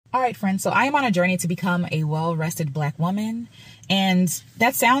All right, friends. So I am on a journey to become a well-rested Black woman. And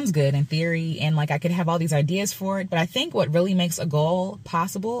that sounds good in theory. And like I could have all these ideas for it. But I think what really makes a goal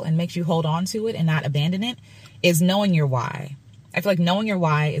possible and makes you hold on to it and not abandon it is knowing your why. I feel like knowing your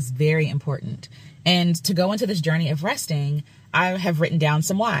why is very important. And to go into this journey of resting, I have written down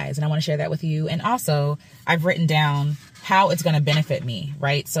some whys and I want to share that with you. And also I've written down how it's going to benefit me,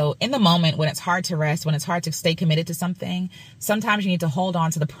 right? So in the moment when it's hard to rest, when it's hard to stay committed to something, sometimes you need to hold on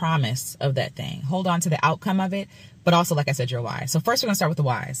to the promise of that thing, hold on to the outcome of it, but also, like I said, your why. So first we're going to start with the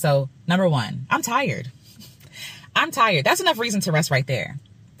why. So number one, I'm tired. I'm tired. That's enough reason to rest right there.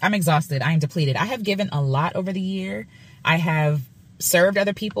 I'm exhausted. I am depleted. I have given a lot over the year. I have served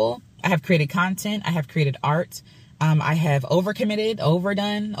other people. I have created content. I have created art. I have overcommitted,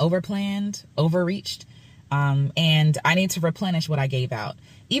 overdone, overplanned, overreached. And I need to replenish what I gave out.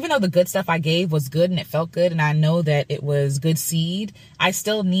 Even though the good stuff I gave was good and it felt good and I know that it was good seed, I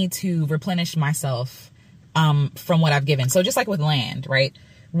still need to replenish myself from what I've given. So just like with land, right?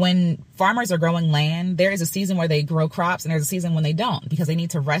 When farmers are growing land, there is a season where they grow crops and there's a season when they don't because they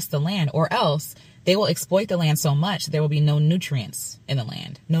need to rest the land, or else they will exploit the land so much there will be no nutrients in the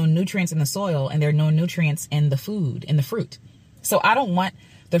land, no nutrients in the soil, and there are no nutrients in the food, in the fruit. So I don't want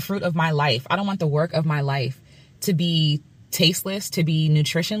the fruit of my life, I don't want the work of my life to be tasteless, to be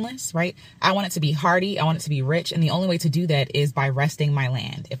nutritionless, right? I want it to be hearty. I want it to be rich. And the only way to do that is by resting my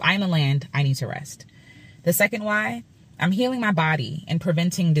land. If I'm the land, I need to rest. The second why, I'm healing my body and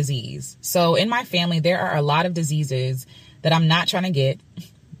preventing disease. So in my family, there are a lot of diseases that I'm not trying to get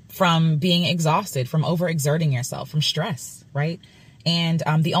from being exhausted, from overexerting yourself, from stress, right? And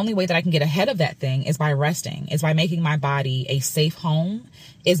the only way that I can get ahead of that thing is by resting, is by making my body a safe home,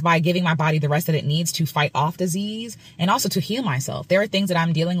 is by giving my body the rest that it needs to fight off disease and also to heal myself. There are things that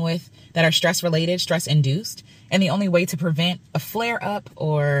I'm dealing with that are stress related, stress induced. And the only way to prevent a flare up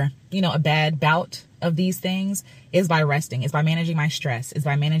or, a bad bout of these things is by resting, is by managing my stress, is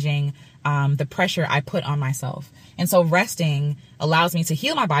by managing the pressure I put on myself. And so resting allows me to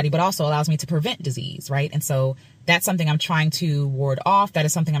heal my body, but also allows me to prevent disease, right? And so that's something I'm trying to ward off. That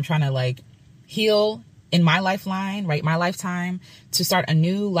is something I'm trying to heal in my lifeline, right? My lifetime, to start a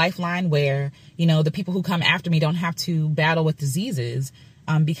new lifeline where, the people who come after me don't have to battle with diseases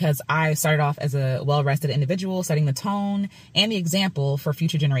because I started off as a well-rested individual, setting the tone and the example for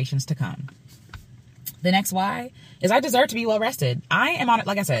future generations to come. The next why is I deserve to be well-rested. I am on it.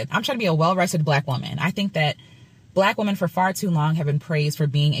 Like I said, I'm trying to be a well-rested Black woman. I think that Black women for far too long have been praised for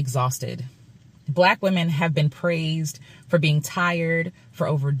being exhausted. Black women have been praised for being tired, for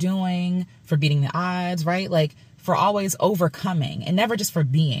overdoing, for beating the odds, right? For always overcoming and never just for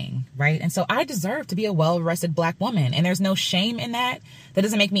being, right? And so I deserve to be a well-rested Black woman. And there's no shame in that. That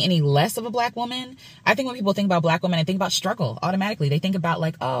doesn't make me any less of a Black woman. I think when people think about Black women, they think about struggle automatically. They think about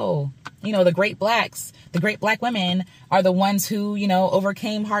the great Blacks, the great Black women are the ones who,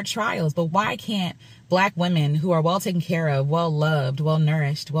 overcame hard trials. But why can't Black women who are well taken care of, well loved, well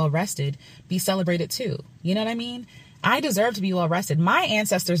nourished, well rested be celebrated too? You know what I mean? I deserve to be well rested. My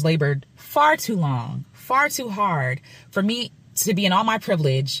ancestors labored far too long, far too hard for me to be in all my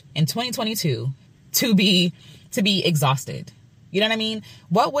privilege in 2022 to be exhausted. You know what I mean?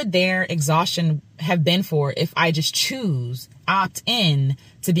 What would their exhaustion have been for if I just opt in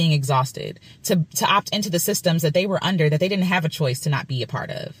to being exhausted, to opt into the systems that they were under, that they didn't have a choice to not be a part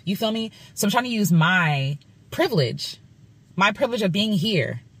of? You feel me? So I'm trying to use my privilege of being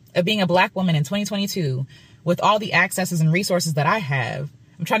here, of being a Black woman in 2022 with all the accesses and resources that I have.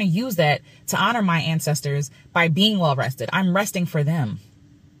 I'm trying to use that to honor my ancestors by being well rested. I'm resting for them.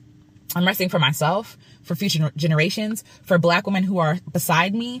 I'm resting for myself, for future generations, for Black women who are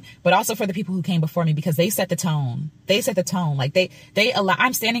beside me, but also for the people who came before me, because they set the tone. They set the tone. They allow,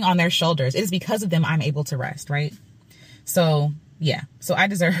 I'm standing on their shoulders. It is because of them I'm able to rest, right? So yeah, so I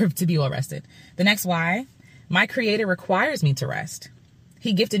deserve to be well rested. The next why, my creator requires me to rest.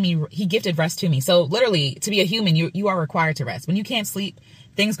 He gifted rest to me. So literally, to be a human, you are required to rest. When you can't sleep,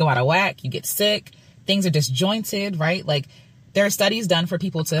 things go out of whack, you get sick, things are disjointed, right? There are studies done for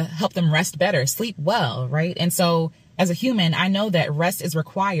people to help them rest better, sleep well, right? And so as a human, I know that rest is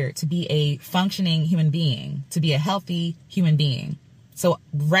required to be a functioning human being, to be a healthy human being. So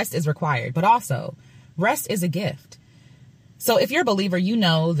rest is required, but also rest is a gift. So if you're a believer, you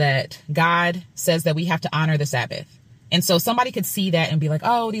know that God says that we have to honor the Sabbath. And so somebody could see that and be like,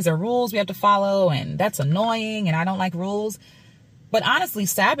 oh, these are rules we have to follow, and that's annoying, and I don't like rules. But honestly,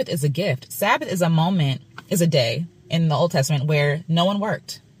 Sabbath is a gift. Sabbath is a day in the Old Testament where no one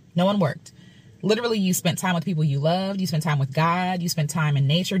worked. No one worked. Literally, you spent time with people you loved. You spent time with God. You spent time in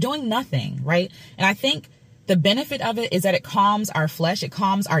nature doing nothing, right? And I think the benefit of it is that it calms our flesh. It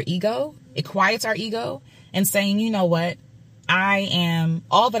calms our ego. It quiets our ego and saying, you know what?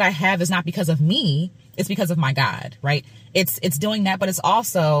 All that I have is not because of me. It's because of my God, right? It's doing that, but it's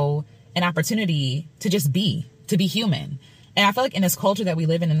also an opportunity to just to be human. And I feel like in this culture that we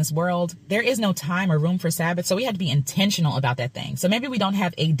live in this world, there is no time or room for Sabbath. So we have to be intentional about that thing. So maybe we don't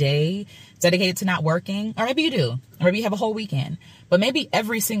have a day dedicated to not working, or maybe you do, or maybe you have a whole weekend, but maybe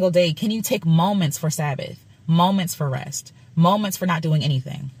every single day, can you take moments for Sabbath, moments for rest, moments for not doing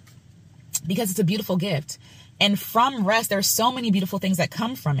anything? Because it's a beautiful gift. And from rest, there's so many beautiful things that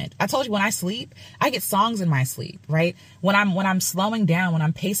come from it. I told you, when I sleep, I get songs in my sleep, right? When I'm slowing down, when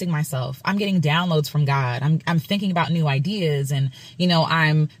I'm pacing myself, I'm getting downloads from God. I'm thinking about new ideas and,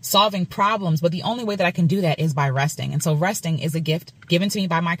 I'm solving problems. But the only way that I can do that is by resting. And so resting is a gift given to me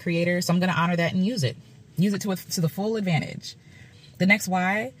by my Creator. So I'm going to honor that and use it to the full advantage. The next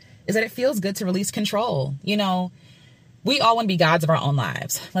why is that it feels good to release control. We all want to be gods of our own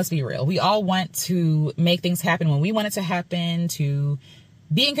lives. Let's be real. We all want to make things happen when we want it to happen, to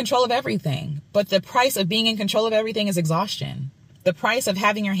be in control of everything. But the price of being in control of everything is exhaustion. The price of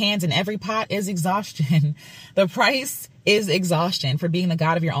having your hands in every pot is exhaustion. The price is exhaustion for being the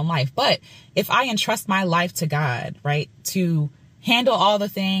God of your own life. But if I entrust my life to God, right, to handle all the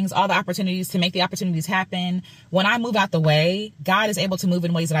things, all the opportunities, to make the opportunities happen, when I move out the way, God is able to move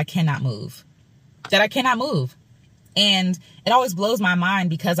in ways that I cannot move. And it always blows my mind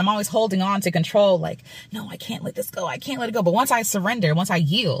because I'm always holding on to control. Like, no, I can't let this go. I can't let it go. But once I surrender, once I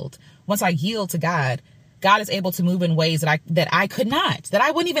yield to God, God is able to move in ways that I could not, that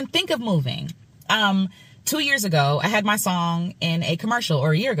I wouldn't even think of moving. 2 years ago, I had my song in a commercial,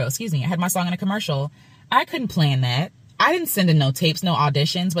 or a year ago, I had my song in a commercial. I couldn't plan that. I didn't send in no tapes, no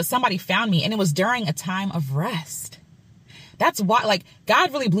auditions, but somebody found me, and it was during a time of rest. That's why,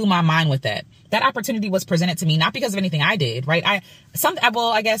 God really blew my mind with that. That opportunity was presented to me, not because of anything I did, right? I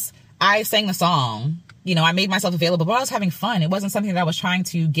guess I sang the song, I made myself available, but I was having fun. It wasn't something that I was trying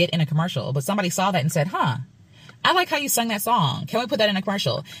to get in a commercial, but somebody saw that and said, I like how you sung that song. Can we put that in a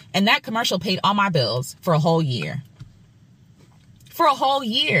commercial? And that commercial paid all my bills for a whole year. For a whole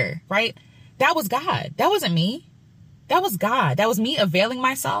year, right? That was God. That wasn't me. That was God. That was me availing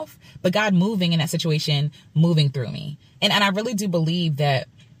myself, but God moving in that situation, moving through me. And I really do believe that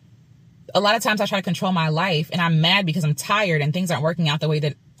a lot of times I try to control my life and I'm mad because I'm tired and things aren't working out the way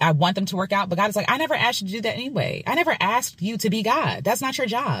that I want them to work out. But God is like, I never asked you to do that anyway. I never asked you to be God. That's not your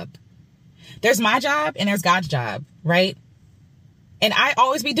job. There's my job and there's God's job, right? And I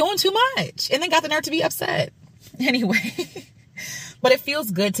always be doing too much and then got the nerve to be upset. Anyway, but it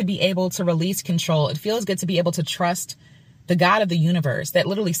feels good to be able to release control. It feels good to be able to trust the God of the universe that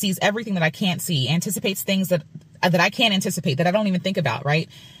literally sees everything that I can't see, anticipates things that I can't anticipate, that I don't even think about, right?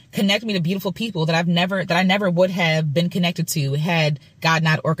 Connect me to beautiful people that I never would have been connected to had God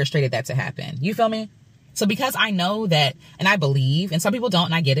not orchestrated that to happen. You feel me? So because I know that, and I believe, and some people don't,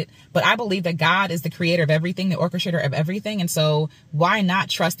 and I get it, but I believe that God is the creator of everything, the orchestrator of everything. And so why not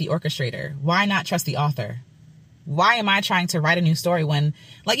trust the orchestrator? Why not trust the author? Why am I trying to write a new story when,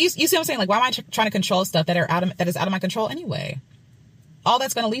 you see what I'm saying? Why am I trying to control stuff that is out of my control anyway? All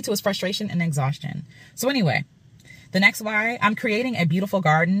that's going to lead to is frustration and exhaustion. So anyway, the next why, I'm creating a beautiful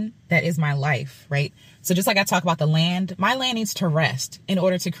garden that is my life, right? So just like I talk about the land, my land needs to rest in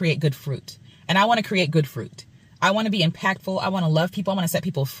order to create good fruit. And I want to create good fruit. I want to be impactful. I want to love people. I want to set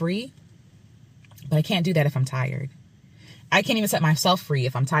people free. But I can't do that if I'm tired. I can't even set myself free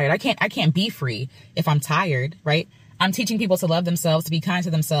if I'm tired. I can't be free if I'm tired, right? I'm teaching people to love themselves, to be kind to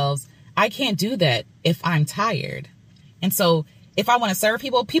themselves. I can't do that if I'm tired. And so if I want to serve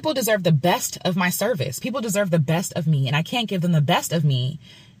people, people deserve the best of my service. People deserve the best of me. And I can't give them the best of me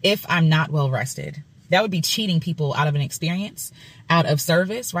if I'm not well rested. That would be cheating people out of an experience, out of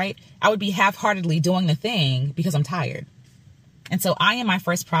service, right? I would be half-heartedly doing the thing because I'm tired. And so I am my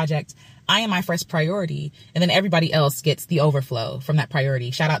first project. I am my first priority. And then everybody else gets the overflow from that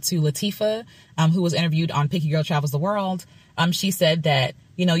priority. Shout out to Latifah, who was interviewed on Picky Girl Travels the World. She said that,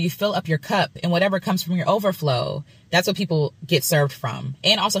 you fill up your cup and whatever comes from your overflow, that's what people get served from.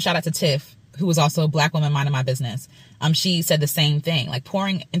 And also shout out to Tiff, who was also a Black woman minding my business. She said the same thing,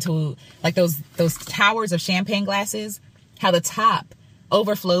 pouring into those towers of champagne glasses, how the top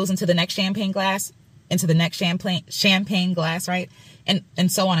overflows into the next champagne glass, into the next champagne glass, right?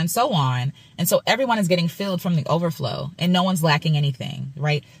 And so on and so on. And so everyone is getting filled from the overflow and no one's lacking anything,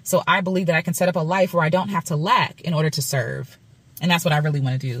 right? So I believe that I can set up a life where I don't have to lack in order to serve. And that's what I really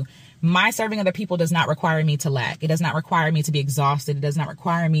want to do. My serving other people does not require me to lack. It does not require me to be exhausted. It does not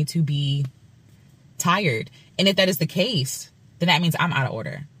require me to be tired. And if that is the case, then that means I'm out of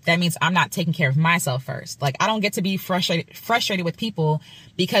order. That means I'm not taking care of myself first. Like, I don't get to be frustrated with people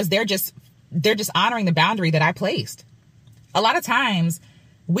because they're just honoring the boundary that I placed. A lot of times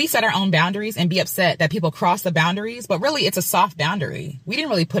we set our own boundaries and be upset that people cross the boundaries, but really it's a soft boundary. We didn't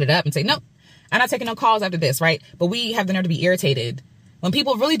really put it up and say, nope, I'm not taking no calls after this, right? But we have the nerve to be irritated when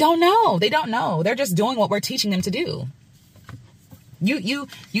people really don't know. They don't know. They're just doing what we're teaching them to do. You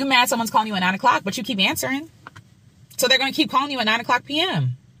mad someone's calling you at 9 o'clock, but you keep answering. So they're going to keep calling you at 9 o'clock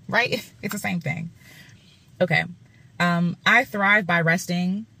p.m., right? It's the same thing. Okay. I thrive by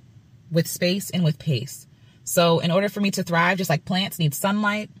resting with space and with pace. So in order for me to thrive, just like plants need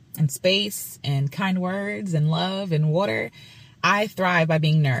sunlight and space and kind words and love and water, I thrive by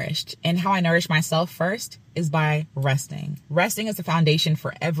being nourished. And how I nourish myself first is by resting. Resting is the foundation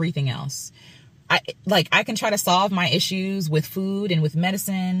for everything else. I can try to solve my issues with food and with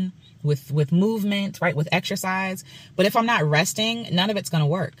medicine, with movement, right? With exercise. But if I'm not resting, none of it's going to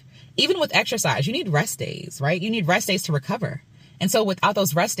work. Even with exercise, you need rest days, right? You need rest days to recover. And so without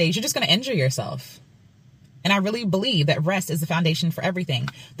those rest days, you're just going to injure yourself. And I really believe that rest is the foundation for everything.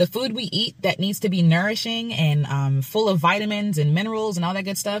 The food we eat that needs to be nourishing and full of vitamins and minerals and all that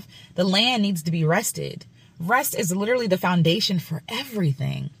good stuff, the land needs to be rested. Rest is literally the foundation for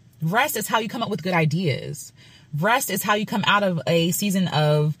everything. Rest is how you come up with good ideas. Rest is how you come out of a season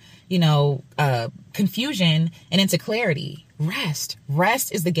of, confusion and into clarity. Rest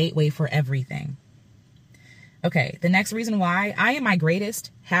is the gateway for everything. Okay, the next reason why I am my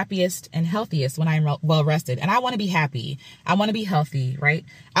greatest, happiest, and healthiest when I'm well rested. And I want to be happy. I want to be healthy, right?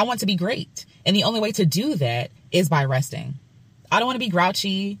 I want to be great. And the only way to do that is by resting. I don't want to be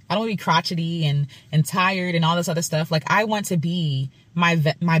grouchy. I don't want to be crotchety and tired and all this other stuff. Like, I want to be my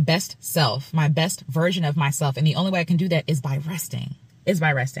best self, my best version of myself. And the only way I can do that is by resting.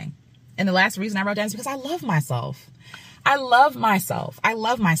 And the last reason I wrote down is because I love myself. I love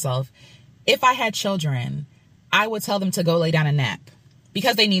myself. If I had children, I would tell them to go lay down a nap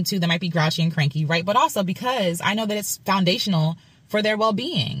because they need to. They might be grouchy and cranky, right? But also because I know that it's foundational for their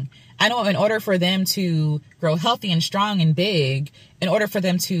well-being. I know in order for them to grow healthy and strong and big, in order for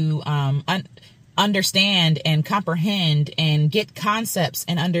them to understand and comprehend and get concepts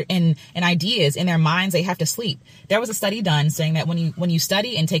and ideas in their minds, they have to sleep. There was a study done saying that when you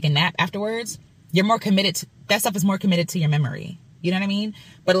study and take a nap afterwards, you're more committed. That stuff is more committed to your memory. You know what I mean?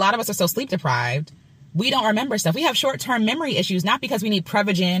 But a lot of us are so sleep deprived. We don't remember stuff. We have short-term memory issues, not because we need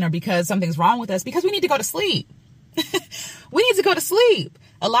Prevagen or because something's wrong with us, because we need to go to sleep. We need to go to sleep.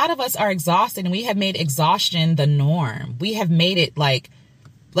 A lot of us are exhausted and we have made exhaustion the norm. We have made it like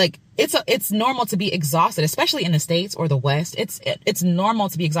it's normal to be exhausted, especially in the States or the West. It's normal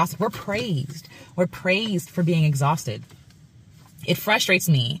to be exhausted. We're praised for being exhausted. It frustrates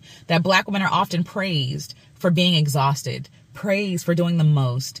me that Black women are often praised for being exhausted, praised for doing the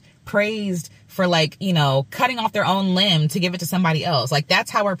most, praised for cutting off their own limb to give it to somebody else. Like,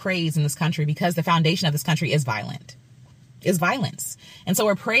 that's how we're praised in this country because the foundation of this country is violence. And so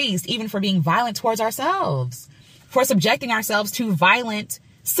we're praised even for being violent towards ourselves, for subjecting ourselves to violent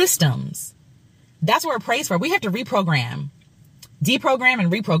systems. That's what we're praised for. We have to deprogram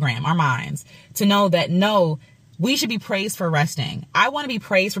and reprogram our minds to know that, no, we should be praised for resting. I want to be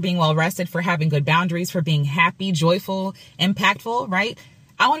praised for being well rested, for having good boundaries, for being happy, joyful, impactful, right?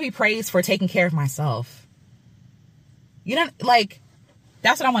 I want to be praised for taking care of myself.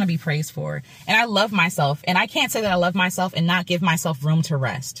 That's what I want to be praised for. And I love myself. And I can't say that I love myself and not give myself room to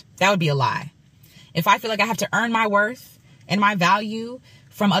rest. That would be a lie. If I feel like I have to earn my worth and my value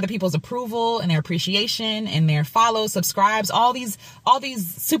from other people's approval and their appreciation and their follows, subscribes, all these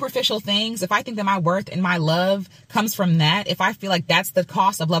superficial things, if I think that my worth and my love comes from that, if I feel like that's the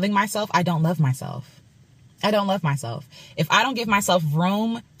cost of loving myself, I don't love myself. If I don't give myself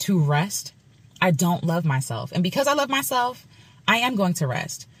room to rest, I don't love myself. And because I love myself, I am going to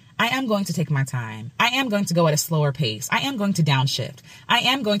rest. I am going to take my time. I am going to go at a slower pace. I am going to downshift. I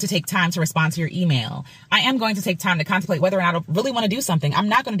am going to take time to respond to your email. I am going to take time to contemplate whether or not I really want to do something. I'm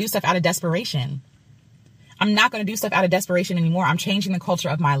not going to do stuff out of desperation. Anymore. I'm changing the culture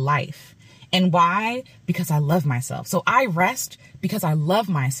of my life. And why? Because I love myself. So I rest because I love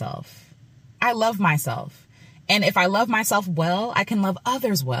myself. And if I love myself well, I can love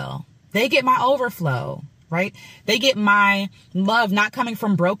others well. They get my overflow, right? They get my love not coming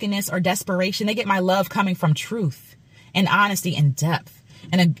from brokenness or desperation. They get my love coming from truth and honesty and depth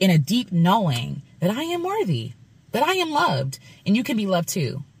and in a deep knowing that I am worthy, that I am loved, and you can be loved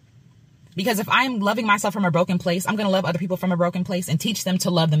too. Because if I'm loving myself from a broken place, I'm going to love other people from a broken place and teach them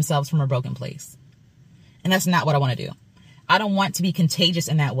to love themselves from a broken place. And that's not what I want to do. I don't want to be contagious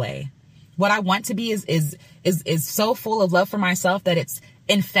in that way. What I want to be is so full of love for myself that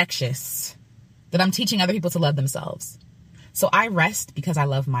infectious that I'm teaching other people to love themselves. So I rest because I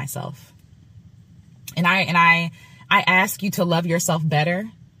love myself. And I ask you to love yourself better,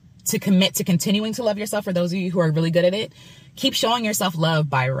 to commit to continuing to love yourself. For those of you who are really good at it, keep showing yourself love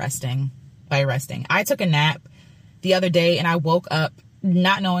by resting. I took a nap the other day and I woke up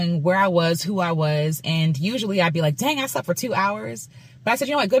not knowing where I was, who I was. And usually I'd be like, dang, I slept for 2 hours. But I said,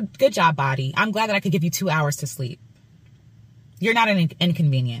 you know what? Good job, body. I'm glad that I could give you 2 hours to sleep. You're not an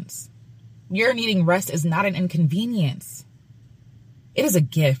inconvenience. Your needing rest is not an inconvenience. It is a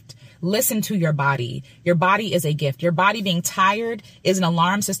gift. Listen to your body. Your body is a gift. Your body being tired is an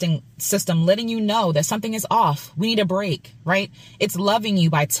alarm system letting you know that something is off. We need a break, right? It's loving you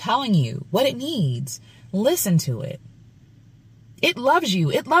by telling you what it needs. Listen to it. It loves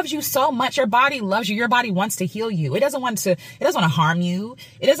you. It loves you so much. Your body loves you. Your body wants to heal you. It doesn't want to harm you.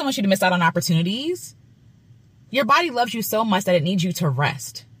 It doesn't want you to miss out on opportunities. Your body loves you so much that it needs you to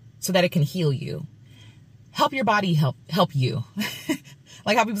rest so that it can heal you. Help your body help you.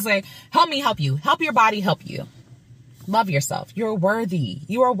 Like how people say, help me help you. Help your body help you. Love yourself. You're worthy.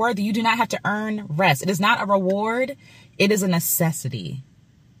 You are worthy. You do not have to earn rest. It is not a reward. It is a necessity.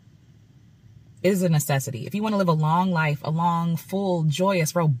 It is a necessity. If you want to live a long life, a long, full,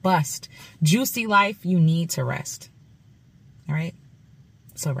 joyous, robust, juicy life, you need to rest. All right?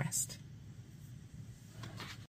 So rest.